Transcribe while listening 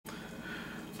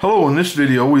Hello, in this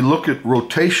video we look at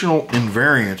rotational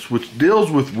invariance, which deals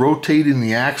with rotating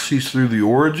the axes through the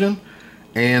origin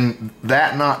and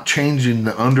that not changing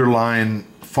the underlying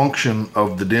function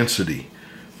of the density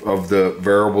of the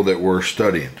variable that we're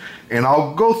studying. And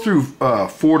I'll go through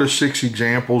 4 to 6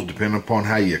 examples depending upon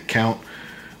how you count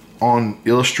on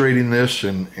illustrating this,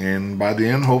 and by the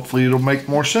end hopefully it'll make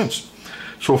more sense.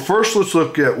 So first let's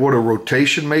look at what a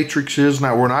rotation matrix is.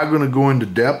 Now we're not going to go into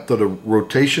depth of a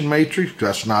rotation matrix,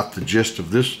 that's not the gist of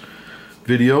this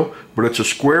video, but it's a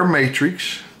square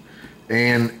matrix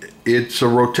and it's a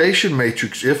rotation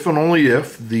matrix if and only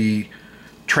if the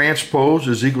transpose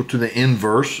is equal to the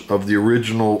inverse of the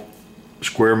original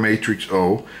square matrix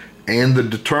O and the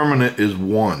determinant is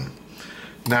 1.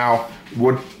 Now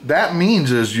what that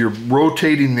means is you're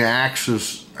rotating the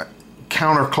axis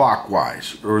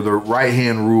counterclockwise, or the right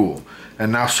hand rule.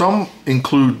 And now some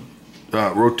include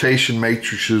rotation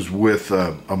matrices with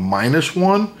a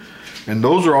 -1, and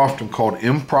those are often called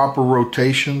improper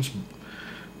rotations.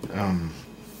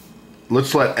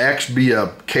 Let's let X be a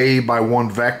k by 1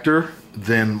 vector,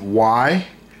 then Y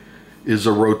is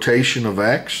a rotation of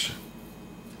X.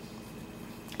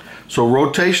 So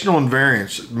rotational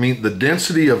invariance means the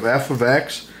density of f of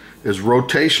X is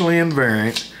rotationally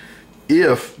invariant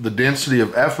if the density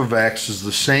of f of X is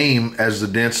the same as the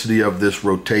density of this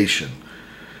rotation.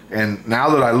 And now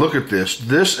that I look at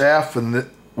this f and the,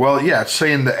 well, yeah, it's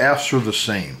saying the f's are the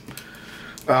same.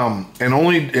 And it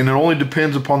only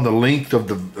depends upon the length of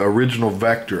the original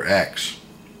vector X.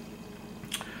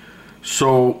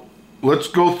 So let's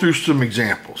go through some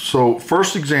examples. So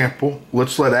first example,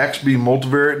 let's let X be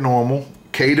multivariate normal,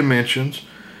 k dimensions,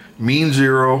 mean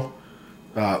 0,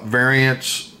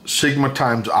 variance sigma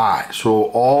times I. So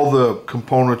all the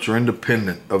components are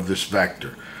independent of this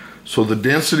vector. So the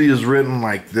density is written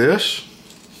like this.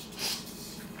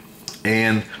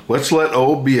 And let's let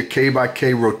O be a k by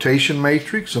k rotation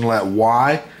matrix and let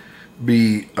Y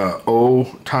be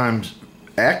O times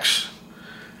X.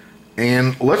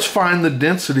 And let's find the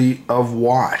density of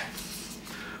Y.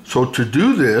 So to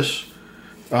do this,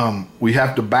 we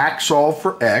have to back solve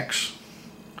for X.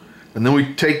 And then we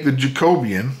take the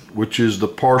Jacobian, which is the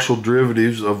partial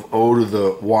derivatives of O to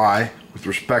the Y with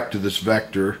respect to this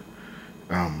vector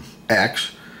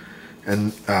X,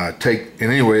 and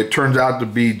anyway, it turns out to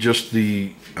be just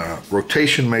the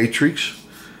rotation matrix,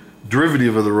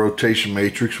 derivative of the rotation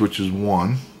matrix, which is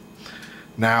 1.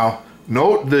 Now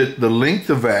note that the length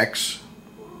of X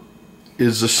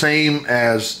is the same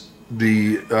as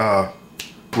the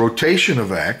rotation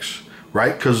of X,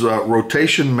 right? Because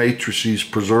rotation matrices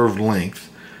preserve length,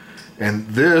 and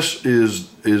this is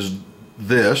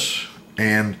this,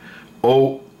 and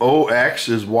OX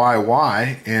is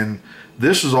YY, and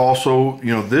this is also,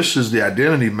 this is the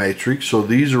identity matrix, so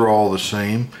these are all the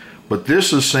same, but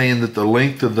this is saying that the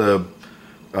length of the,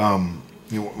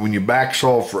 when you back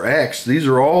solve for X, these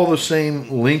are all the same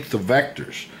length of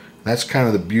vectors. That's kind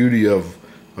of the beauty of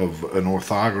an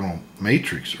orthogonal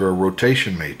matrix, or a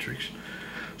rotation matrix.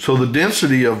 So the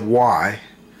density of Y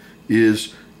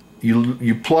is,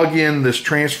 you plug in this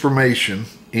transformation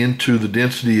into the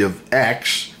density of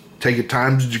X, take it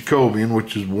times the Jacobian,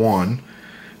 which is 1,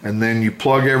 and then you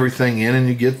plug everything in and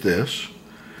you get this.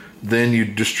 Then you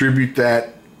distribute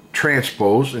that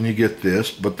transpose and you get this,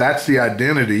 but that's the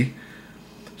identity.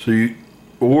 So you,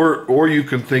 or you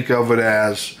can think of it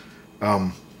as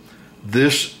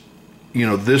this,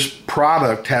 this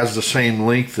product has the same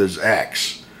length as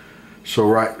X. So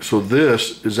right, so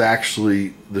this is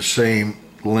actually the same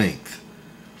length.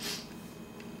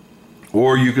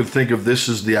 Or you could think of this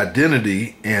as the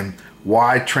identity, and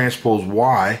Y transpose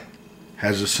Y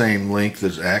has the same length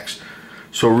as X.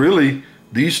 So really,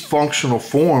 these functional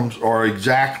forms are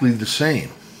exactly the same.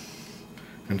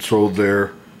 And so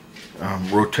they're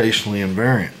rotationally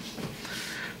invariant.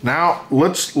 Now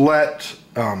let's let,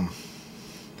 I'm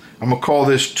going to call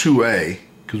this 2A,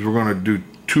 because we're going to do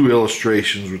 2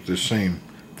 illustrations with the same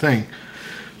thing.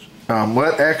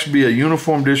 Let X be a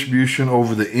uniform distribution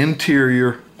over the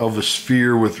interior of a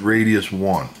sphere with radius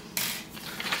 1.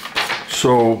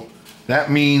 So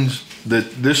that means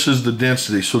that this is the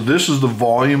density. So this is the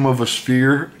volume of a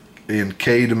sphere in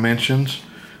k dimensions,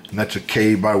 and that's a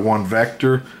k by 1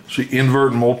 vector. So you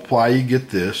invert and multiply, you get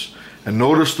this. And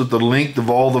notice that the length of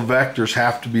all the vectors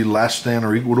have to be less than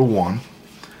or equal to 1.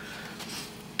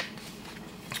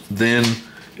 Then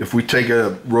if we take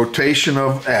a rotation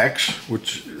of X,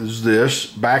 which is this,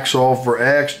 back solve for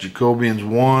X, Jacobian's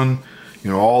 1,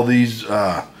 all these,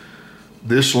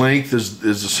 this length is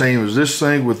the same as this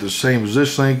thing, with the same as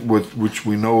this thing, which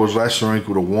we know is less than or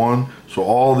equal to 1. So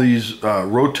all these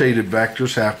rotated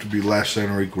vectors have to be less than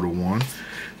or equal to 1.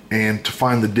 And to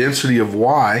find the density of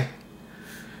y,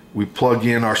 we plug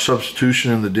in our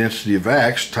substitution in the density of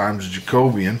x times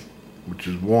Jacobian, which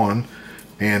is 1.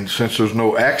 And since there's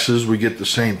no x's, we get the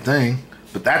same thing,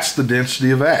 but that's the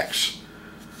density of x.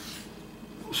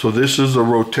 So this is a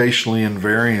rotationally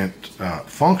invariant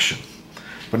function.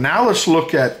 But now let's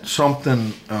look at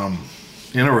something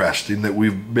interesting that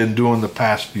we've been doing the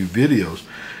past few videos,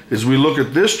 is we look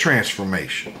at this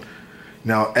transformation.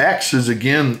 Now x is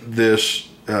again this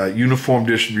uniform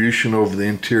distribution over the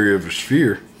interior of a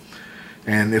sphere.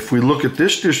 And if we look at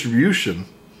this distribution,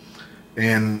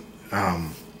 and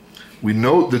we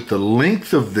note that the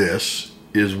length of this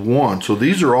is 1. So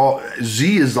these are all,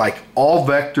 z is like all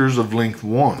vectors of length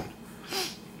 1.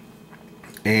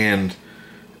 And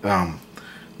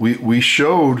we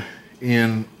showed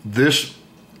in this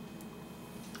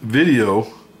video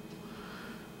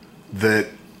that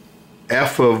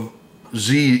f of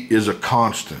z is a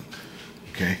constant.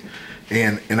 Okay,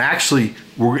 and actually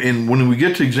when we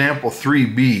get to example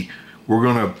 3b, we're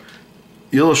going to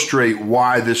illustrate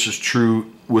why this is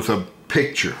true with a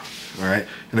picture. All right,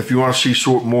 and if you want to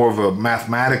see more of a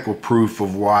mathematical proof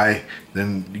of why,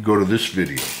 then you go to this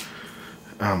video.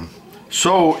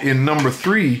 So in number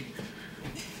 3,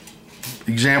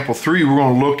 example 3, we're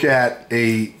going to look at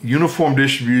a uniform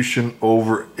distribution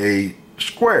over a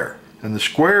square. And the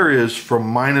square is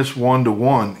from -1 to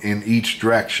 1 in each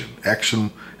direction.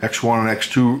 X1 and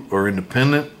x2 are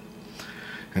independent.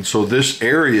 And so this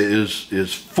area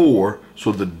is 4.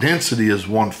 So the density is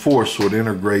 1/4, so it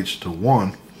integrates to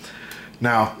 1.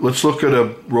 Now let's look at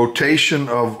a rotation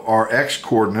of our x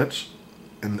coordinates.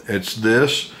 And it's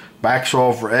this. Back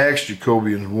solve for x,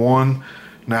 Jacobian's 1.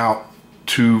 Now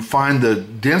to find the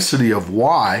density of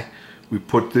y, we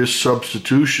put this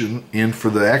substitution in for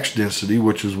the x density,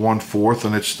 which is 1/4,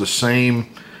 and it's the same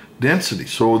density.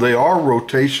 So they are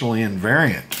rotationally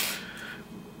invariant.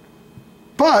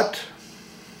 But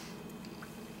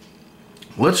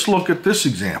let's look at this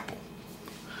example.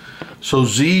 So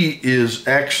z is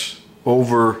x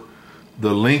over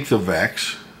the length of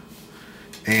x,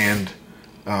 and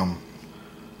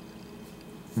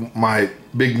my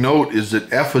big note is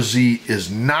that f of z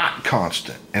is not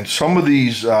constant. And some of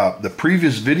these, the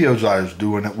previous videos I was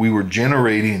doing, that we were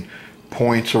generating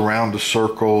points around a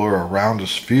circle or around a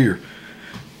sphere,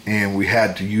 and we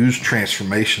had to use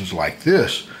transformations like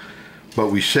this.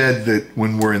 But we said that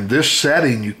when we're in this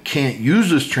setting, you can't use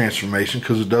this transformation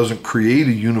because it doesn't create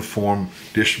a uniform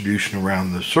distribution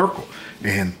around the circle.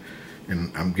 And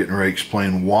I'm getting ready to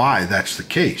explain why that's the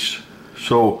case.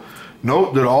 So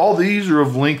note that all these are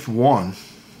of length 1,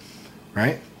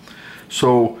 right?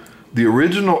 So the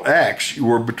original x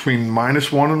were between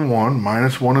 -1 and 1,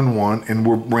 -1 and 1, and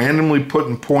we're randomly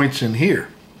putting points in here.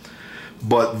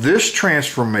 But this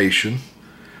transformation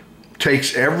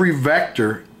takes every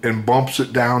vector and bumps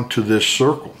it down to this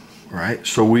circle, right?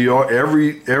 So we are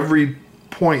every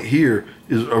point here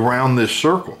is around this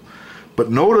circle. But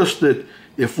notice that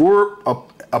if we're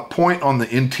a point on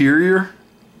the interior,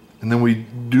 and then we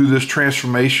do this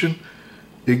transformation,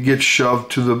 it gets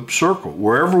shoved to the circle.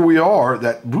 Wherever we are,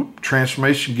 that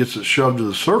transformation gets it shoved to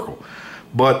the circle.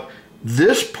 But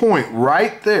this point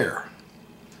right there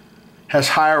has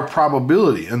higher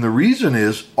probability. And the reason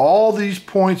is all these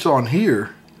points on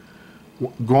here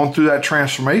going through that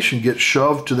transformation get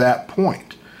shoved to that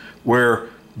point. Where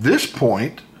this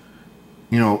point,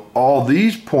 you know, all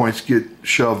these points get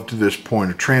shoved to this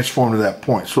point or transformed to that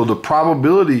point. So the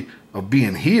probability of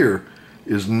being here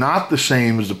is not the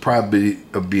same as the probability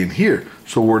of being here.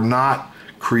 So we're not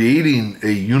creating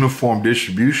a uniform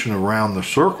distribution around the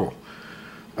circle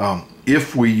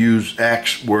if we use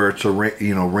x where it's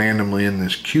randomly in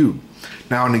this cube.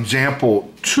 Now in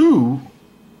example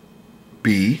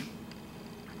 2b,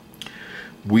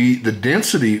 the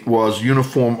density was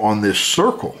uniform on this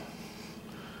circle.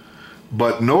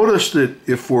 But notice that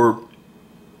if we're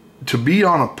to be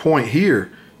on a point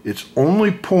here, it's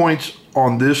only points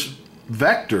on this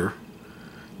vector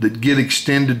that get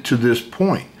extended to this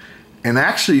point. And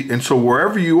so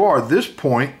wherever you are, this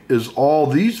point is all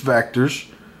these vectors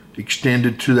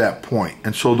extended to that point.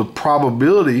 And so the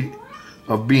probability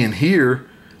of being here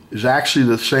is actually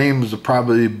the same as the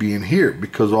probability of being here,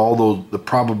 because the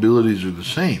probabilities are the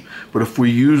same. But if we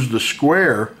use the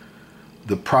square,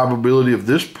 the probability of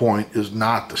this point is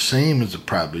not the same as the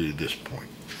probability of this point.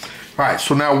 All right,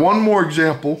 so now one more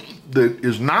example that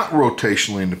is not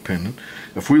rotationally independent.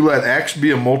 If we let x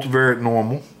be a multivariate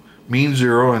normal, mean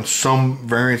zero, and some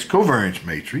variance covariance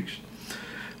matrix,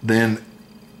 then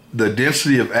the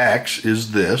density of x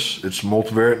is this. It's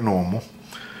multivariate normal.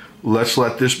 Let's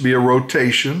let this be a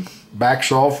rotation. Back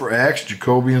solve for x,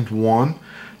 Jacobian's 1.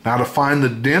 Now to find the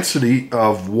density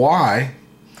of y,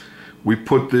 we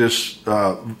put this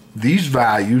these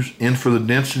values in for the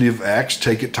density of x,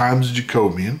 take it times the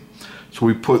Jacobian. So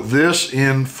we put this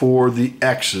in for the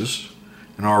x's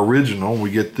in our original, we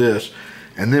get this.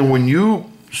 And then when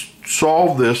you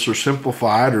solve this or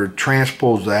simplify it or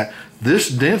transpose that, this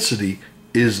density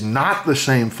is not the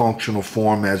same functional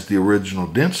form as the original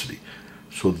density.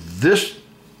 So this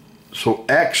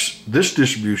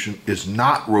distribution is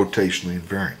not rotationally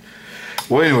invariant.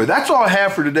 Well, anyway, that's all I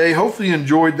have for today. Hopefully you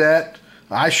enjoyed that.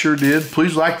 I sure did.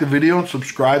 Please like the video and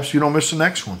subscribe so you don't miss the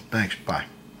next one. Thanks. Bye.